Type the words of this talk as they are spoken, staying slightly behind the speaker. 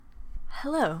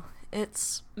Hello,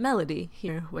 it's Melody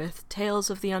here with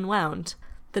Tales of the Unwound,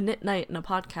 the knit night in a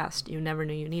podcast you never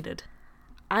knew you needed.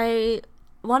 I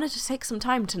wanted to take some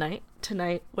time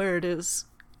tonight where it is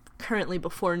currently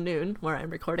before noon where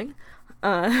I'm recording,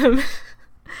 to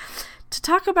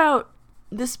talk about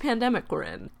this pandemic we're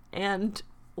in and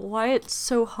why it's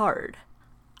so hard.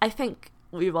 I think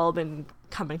we've all been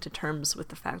coming to terms with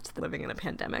the fact that living in a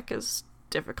pandemic is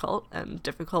difficult, and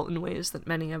difficult in ways that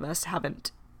many of us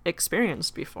haven't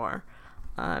experienced before.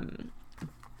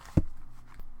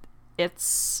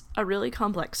 It's a really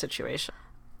complex situation,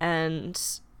 and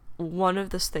one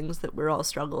of the things that we're all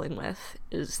struggling with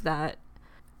is that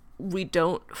we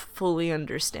don't fully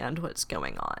understand what's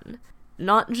going on.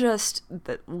 Not just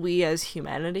that we as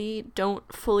humanity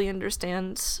don't fully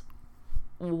understand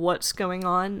what's going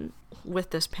on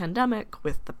with this pandemic,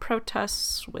 with the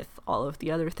protests, with all of the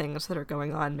other things that are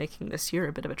going on, making this year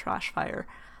a bit of a trash fire.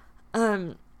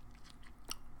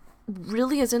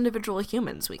 Really, as individual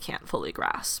humans, we can't fully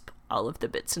grasp all of the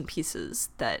bits and pieces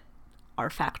that are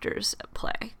factors at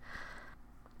play.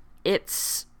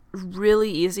 It's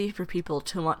really easy for people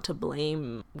to want to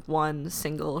blame one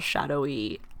single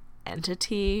shadowy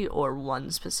entity or one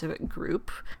specific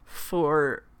group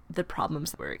for the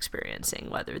problems that we're experiencing,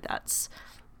 whether that's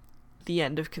the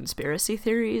end of conspiracy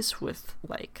theories with,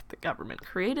 like, the government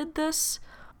created this,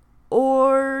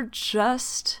 or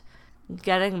just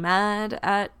getting mad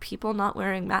at people not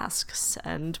wearing masks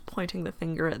and pointing the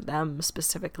finger at them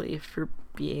specifically for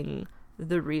being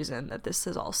the reason that this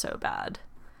is all so bad.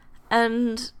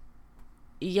 And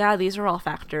yeah, these are all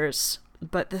factors,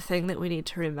 but the thing that we need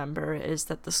to remember is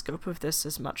that the scope of this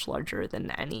is much larger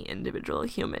than any individual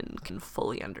human can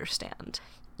fully understand.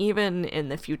 Even in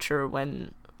the future,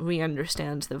 when we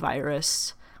understand the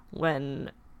virus,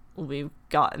 when we've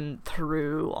gotten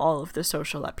through all of the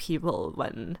social upheaval,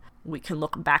 when we can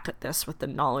look back at this with the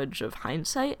knowledge of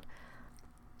hindsight,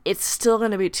 it's still going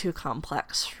to be too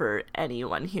complex for any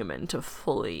one human to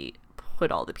fully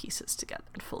put all the pieces together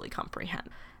and fully comprehend.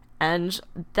 And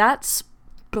that's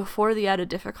before the added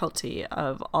difficulty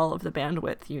of all of the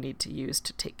bandwidth you need to use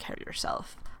to take care of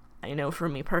yourself. I know for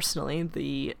me personally,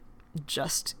 the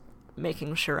just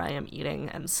making sure I am eating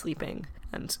and sleeping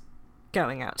and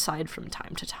going outside from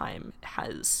time to time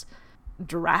has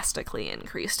drastically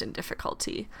increased in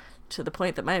difficulty, to the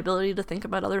point that my ability to think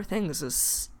about other things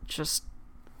is just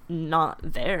not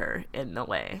there in the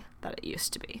way that it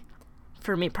used to be.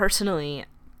 For me personally,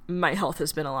 my health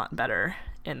has been a lot better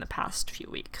in the past few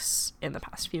weeks, in the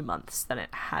past few months, than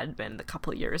it had been the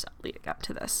couple years leading up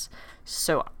to this.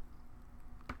 So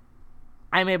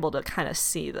I'm able to kind of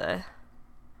see the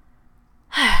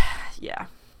yeah,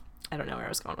 I don't know where I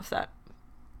was going with that.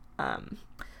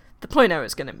 The point I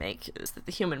was going to make is that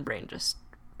the human brain just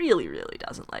really, really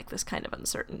doesn't like this kind of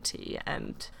uncertainty,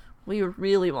 and we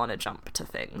really want to jump to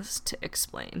things to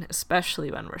explain,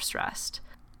 especially when we're stressed.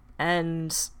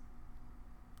 And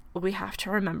we have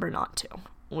to remember not to.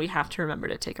 We have to remember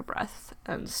to take a breath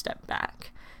and step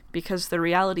back, because the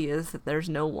reality is that there's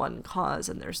no one cause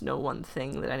and there's no one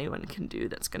thing that anyone can do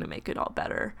that's going to make it all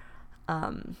better.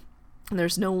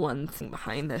 There's no one thing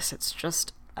behind this. It's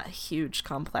just a huge,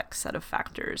 complex set of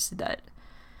factors that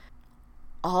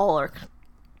all are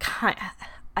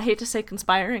I hate to say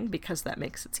conspiring, because that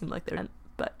makes it seem like they're,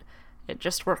 but it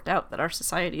just worked out that our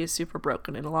society is super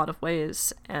broken in a lot of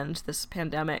ways, and this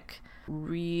pandemic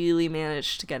really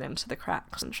managed to get into the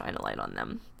cracks and shine a light on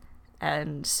them.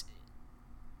 And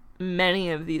many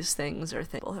of these things are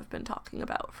things people have been talking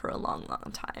about for a long,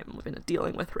 long time. We've been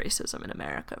dealing with racism in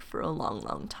America for a long,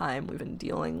 long time. We've been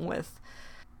dealing with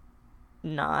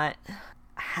not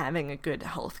having a good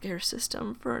healthcare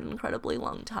system for an incredibly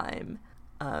long time.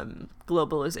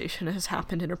 Globalization has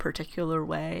happened in a particular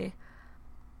way.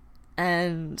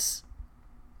 And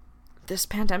this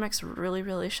pandemic's really,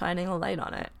 really shining a light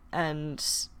on it. And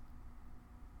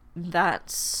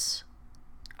that's,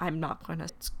 I'm not going to,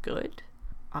 it's good.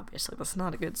 Obviously, that's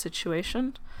not a good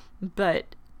situation.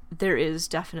 But there is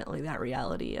definitely that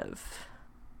reality of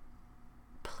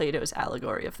Plato's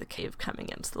allegory of the cave coming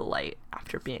into the light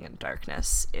after being in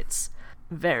darkness. It's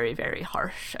very, very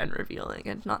harsh and revealing,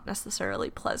 and not necessarily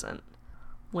pleasant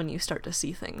when you start to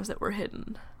see things that were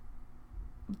hidden.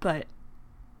 But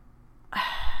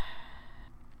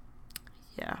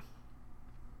yeah.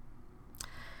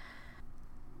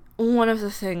 One of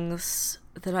the things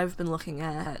that I've been looking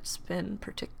at that's been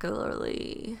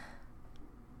particularly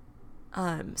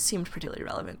seemed particularly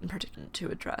relevant and pertinent to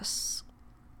address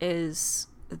is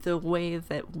the way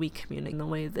that we communicate, the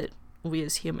way that we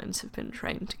as humans have been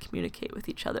trying to communicate with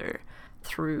each other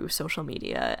through social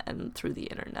media and through the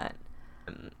internet.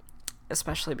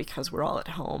 especially because we're all at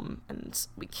home and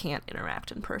we can't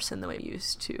interact in person the way we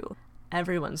used to.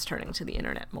 Everyone's turning to the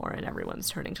internet more, and everyone's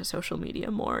turning to social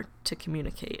media more to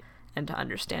communicate and to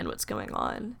understand what's going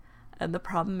on. And the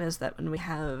problem is that when we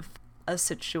have a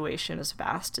situation as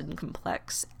vast and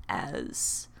complex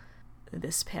as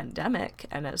this pandemic,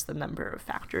 and as the number of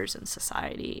factors in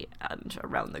society and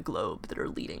around the globe that are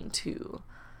leading to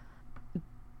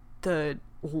the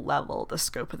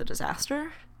scope of the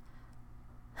disaster,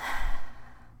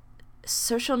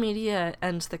 social media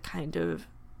and the kind of,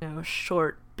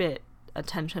 short bit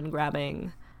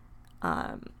attention-grabbing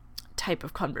type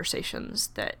of conversations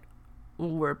that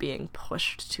we're being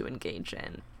pushed to engage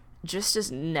in just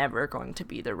is never going to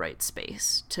be the right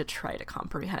space to try to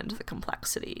comprehend the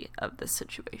complexity of the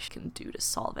situation can do to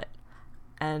solve it.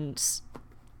 And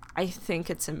I think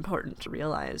it's important to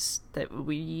realize that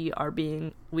we've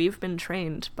been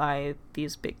trained by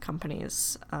these big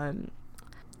companies.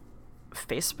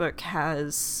 Facebook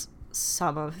has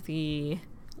some of the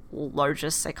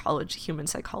largest human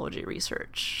psychology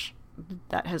research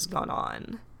that has gone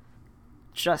on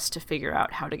just to figure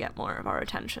out how to get more of our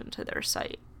attention to their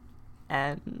site.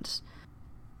 And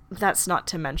that's not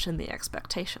to mention the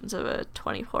expectations of a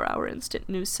 24-hour instant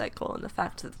news cycle, and the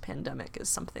fact that the pandemic is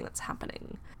something that's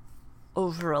happening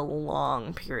over a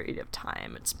long period of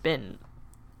time. It's been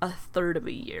a third of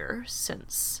a year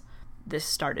since this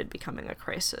started becoming a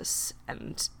crisis,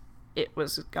 and it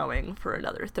was going for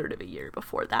another third of a year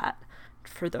before that,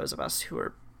 for those of us who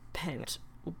were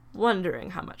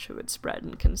wondering how much it would spread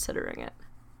and considering it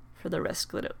for the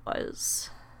risk that it was.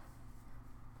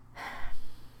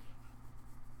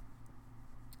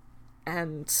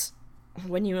 And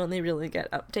when you only really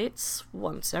get updates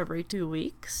once every 2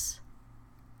 weeks,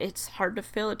 it's hard to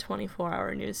fill a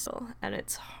 24-hour news cycle, and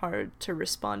it's hard to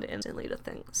respond instantly to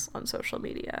things on social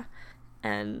media.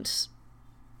 And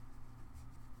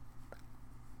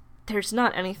there's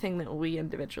not anything that we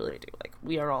individually do. Like,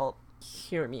 we are all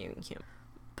human.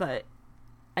 But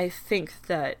I think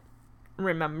that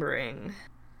remembering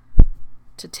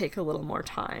to take a little more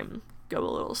time, go a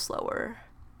little slower,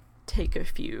 take a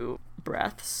few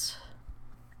breaths,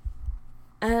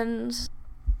 and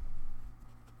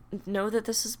know that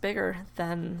this is bigger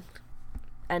than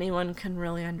anyone can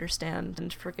really understand,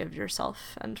 and forgive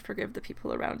yourself and forgive the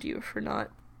people around you for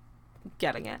not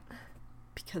getting it,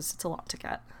 because it's a lot to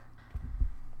get.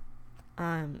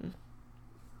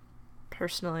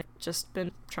 Personally, just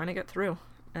been trying to get through,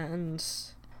 and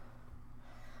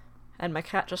my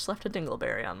cat just left a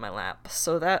dingleberry on my lap,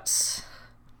 so that's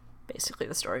basically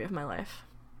the story of my life.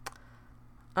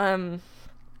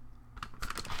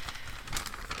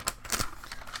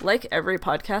 Like every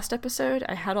podcast episode,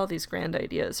 I had all these grand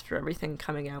ideas for everything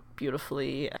coming out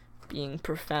beautifully, being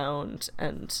profound,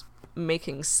 and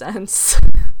making sense.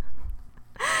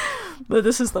 But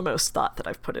this is the most thought that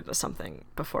I've put into something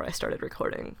before I started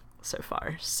recording so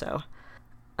far. So,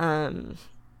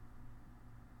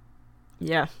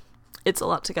 yeah, it's a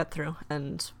lot to get through,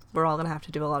 and we're all gonna have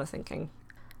to do a lot of thinking.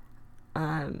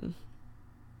 We're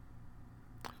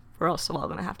also all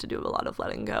gonna have to do a lot of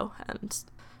letting go, and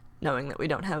knowing that we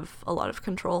don't have a lot of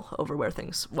control over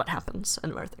what happens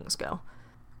and where things go.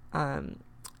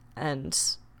 And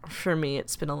for me,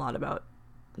 it's been a lot about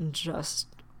just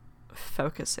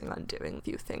focusing on doing a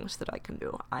few things that I can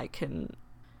do. I can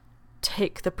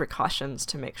take the precautions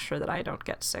to make sure that I don't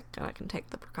get sick, and I can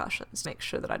take the precautions to make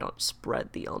sure that I don't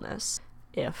spread the illness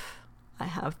if I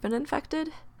have been infected.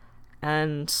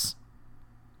 And,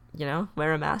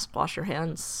 wear a mask, wash your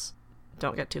hands,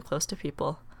 don't get too close to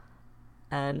people.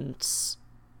 And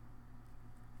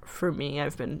for me,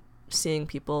 I've been seeing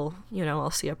people,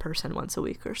 I'll see a person once a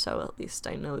week or so. At least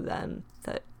I know then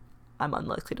that I'm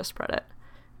unlikely to spread it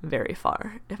very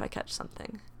far if I catch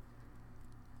something.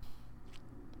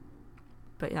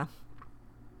 But yeah.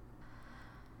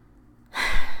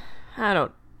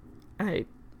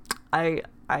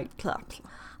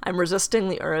 I'm resisting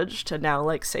the urge to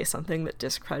now, say something that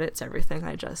discredits everything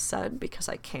I just said, because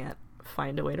I can't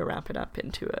find a way to wrap it up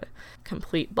into a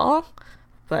complete ball.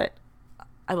 But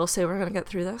I will say we're gonna get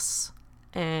through this,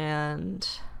 and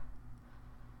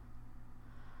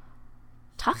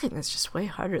talking is just way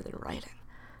harder than writing.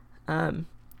 I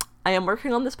am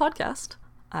working on this podcast.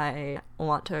 I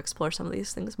want to explore some of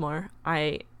these things more.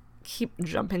 I keep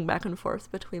jumping back and forth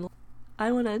between,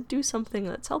 I want to do something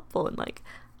that's helpful, and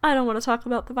I don't want to talk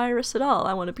about the virus at all.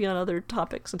 I want to be on other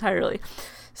topics entirely.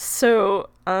 So,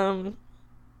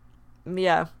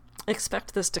 yeah,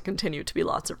 expect this to continue to be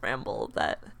lots of ramble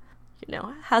that,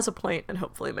 has a point and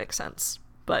hopefully makes sense,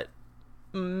 but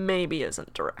maybe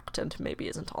isn't direct and maybe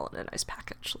isn't all in a nice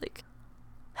package.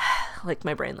 like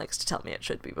my brain likes to tell me it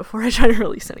should be before I try to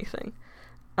release anything.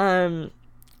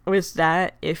 With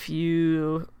that, if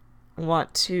you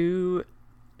want to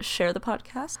share the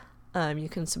podcast, you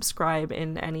can subscribe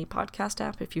in any podcast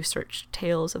app. If you search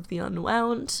Tales of the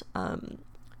Unwound,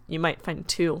 you might find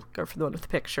two. Go for the one with the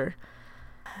picture.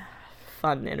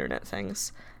 Fun internet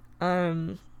things.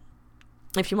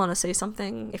 If you want to say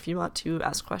something, if you want to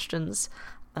ask questions,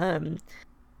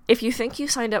 if you think you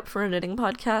signed up for a knitting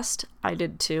podcast, I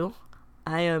did too.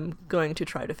 I am going to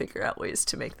try to figure out ways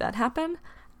to make that happen.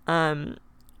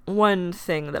 One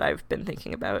thing that I've been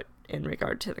thinking about in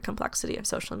regard to the complexity of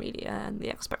social media and the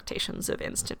expectations of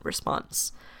instant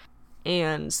response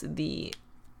and the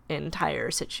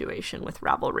entire situation with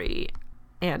Ravelry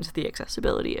and the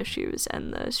accessibility issues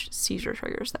and the seizure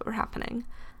triggers that were happening.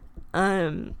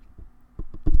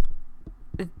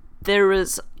 There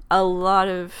was a lot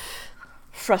of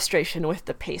frustration with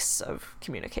the pace of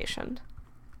communication,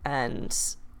 and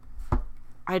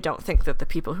I don't think that the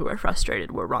people who are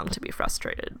frustrated were wrong to be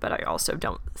frustrated, but I also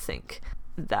don't think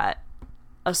that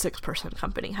a 6-person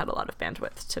company had a lot of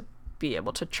bandwidth to be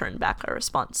able to churn back a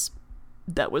response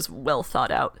that was well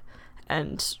thought out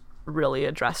and really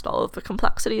addressed all of the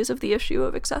complexities of the issue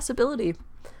of accessibility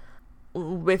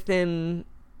within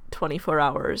 24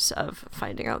 hours of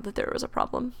finding out that there was a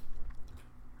problem.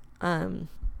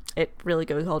 It really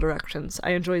goes all directions.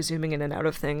 I enjoy zooming in and out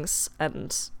of things,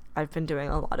 and I've been doing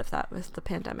a lot of that with the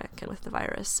pandemic and with the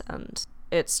virus, and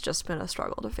it's just been a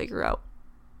struggle to figure out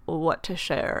what to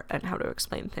share and how to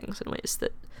explain things in ways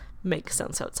that make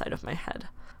sense outside of my head.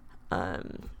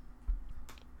 And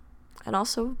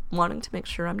also wanting to make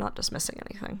sure I'm not dismissing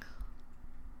anything.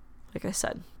 Like I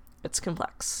said, it's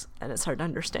complex, and it's hard to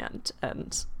understand,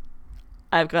 and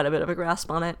I've got a bit of a grasp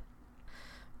on it,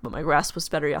 but my grasp was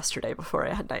better yesterday before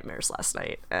I had nightmares last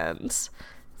night, and it's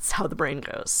how the brain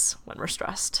goes when we're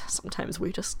stressed. Sometimes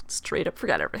we just straight up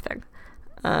forget everything.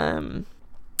 So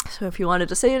if you wanted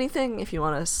to say anything, if you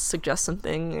want to suggest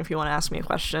something, if you want to ask me a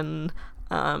question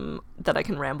that I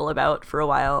can ramble about for a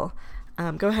while,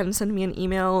 go ahead and send me an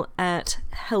email at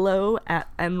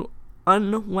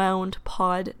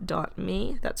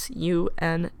hello@unwoundpod.me. That's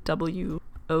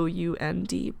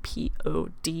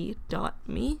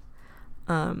unwoundpod.me.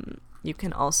 You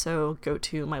can also go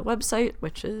to my website,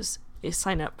 which is a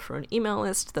sign up for an email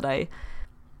list that I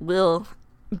will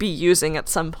be using at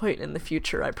some point in the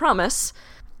future, I promise.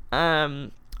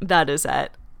 That is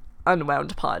at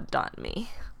unwoundpod.me.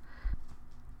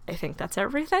 I think that's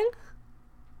everything.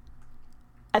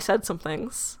 I said some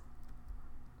things.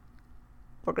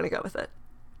 We're gonna go with it.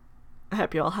 I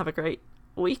hope you all have a great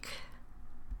week.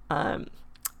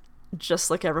 Just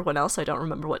like everyone else, I don't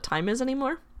remember what time is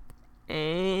anymore.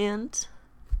 And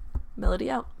Melody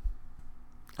out.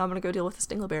 I'm gonna go deal with this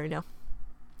dingleberry now.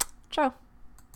 Ciao.